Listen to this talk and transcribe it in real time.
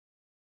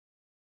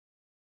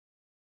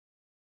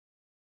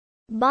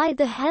By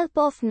the help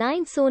of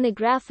 9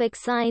 sonographic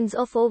signs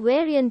of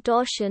ovarian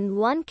torsion,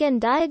 one can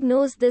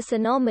diagnose this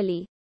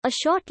anomaly. A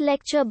short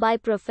lecture by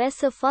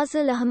Professor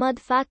Fazl Ahmad,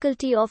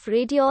 Faculty of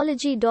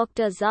Radiology,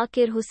 Dr.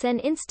 Zakir Hussain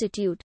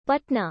Institute,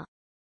 Patna.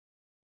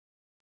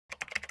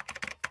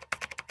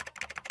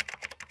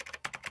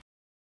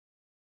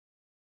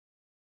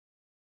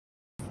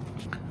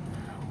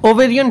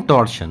 Ovarian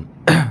torsion,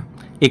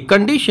 a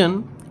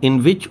condition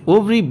in which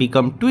ovary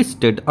become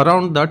twisted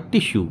around the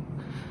tissue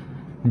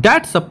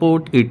that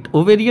support it,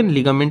 ovarian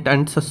ligament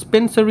and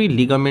suspensory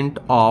ligament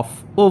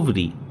of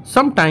ovary.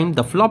 Sometimes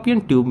the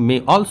fallopian tube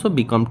may also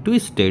become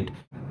twisted.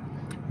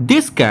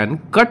 This can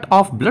cut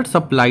off blood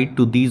supply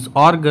to these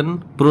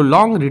organs.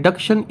 Prolonged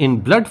reduction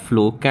in blood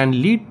flow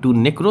can lead to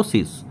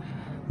necrosis.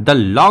 The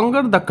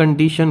longer the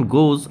condition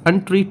goes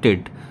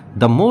untreated,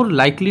 the more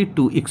likely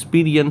to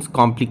experience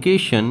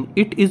complication.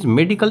 It is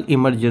medical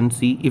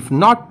emergency. If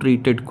not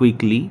treated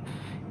quickly,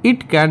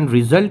 it can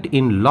result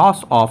in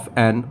loss of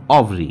an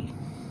ovary.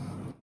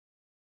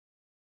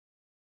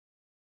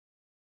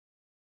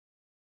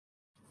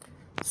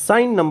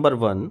 Sign number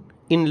 1.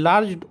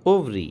 Enlarged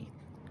ovary.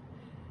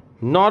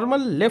 Normal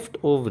left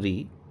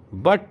ovary,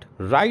 but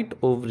right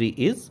ovary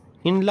is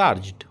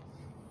enlarged.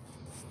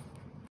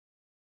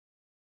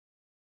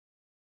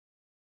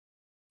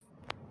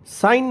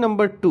 Sign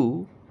number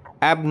 2.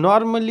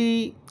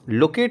 Abnormally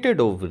located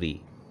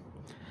ovary.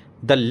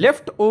 The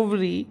left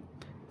ovary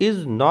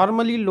is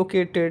normally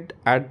located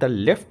at the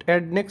left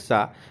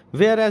adnexa,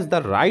 whereas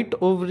the right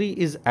ovary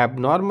is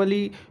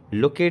abnormally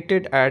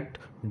located at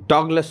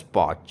Douglas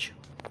pouch.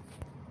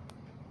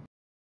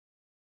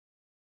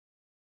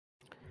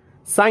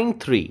 Sign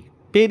 3.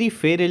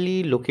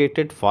 Peripherally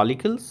located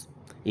follicles.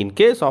 In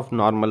case of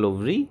normal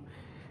ovary,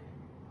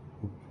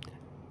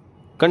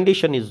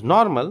 condition is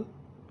normal,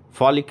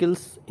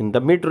 follicles in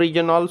the mid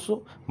region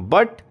also,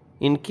 but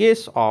in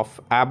case of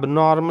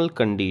abnormal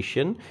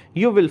condition,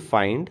 you will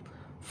find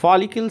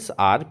follicles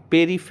are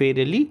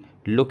peripherally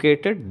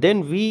located.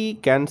 Then we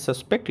can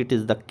suspect it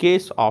is the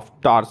case of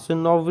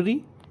torsion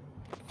ovary.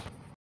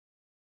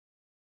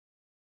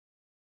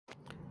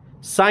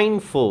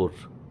 Sign 4.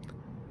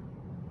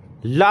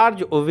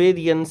 Large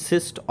ovarian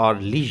cyst or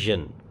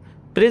lesion.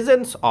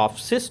 Presence of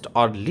cyst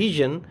or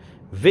lesion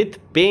with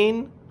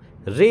pain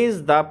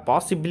raise the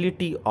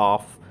possibility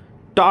of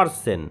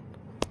torsion.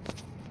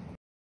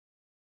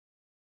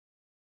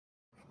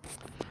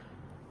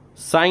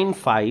 Sign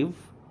 5.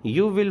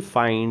 You will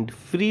find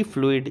free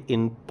fluid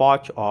in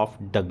pouch of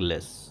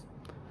Douglas.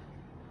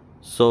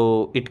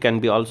 So it can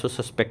be also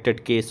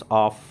suspected case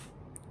of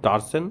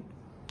torsion.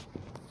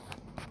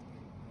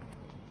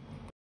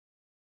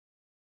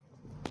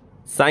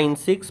 Sign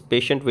 6.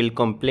 Patient will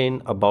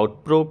complain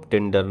about probe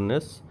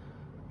tenderness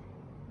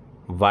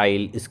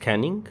while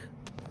scanning.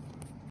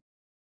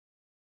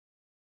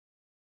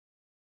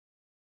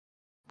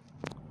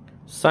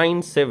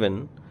 Sign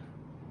 7,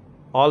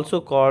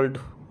 also called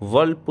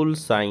whirlpool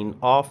sign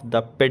of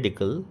the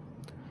pedicle,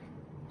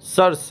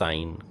 Sir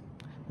sign.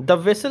 The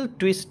vessel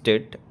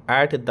twisted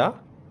at the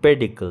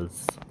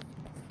pedicles.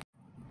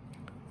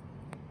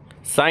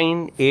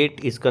 Sign 8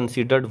 is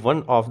considered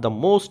one of the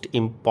most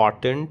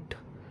important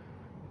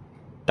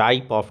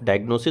type of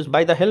diagnosis,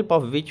 by the help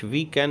of which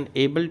we can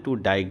able to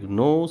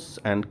diagnose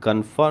and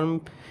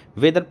confirm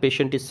whether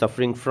patient is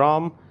suffering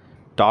from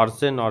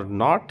torsion or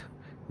not.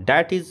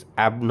 That is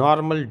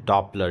abnormal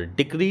Doppler,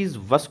 decreased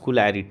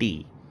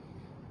vascularity.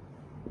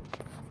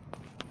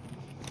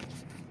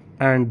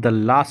 And the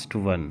last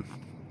one,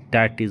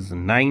 that is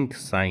 9th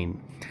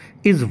sign,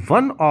 is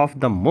one of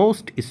the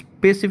most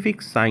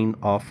specific sign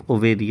of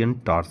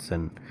ovarian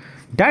torsion.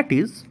 That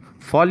is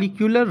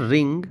follicular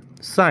ring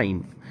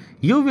sign.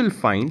 You will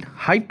find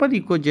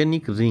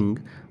hyperechogenic ring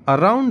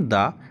around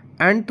the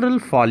antral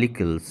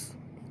follicles.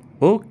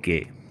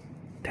 Okay,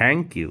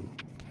 thank you.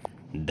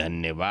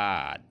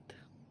 Dhanyavad.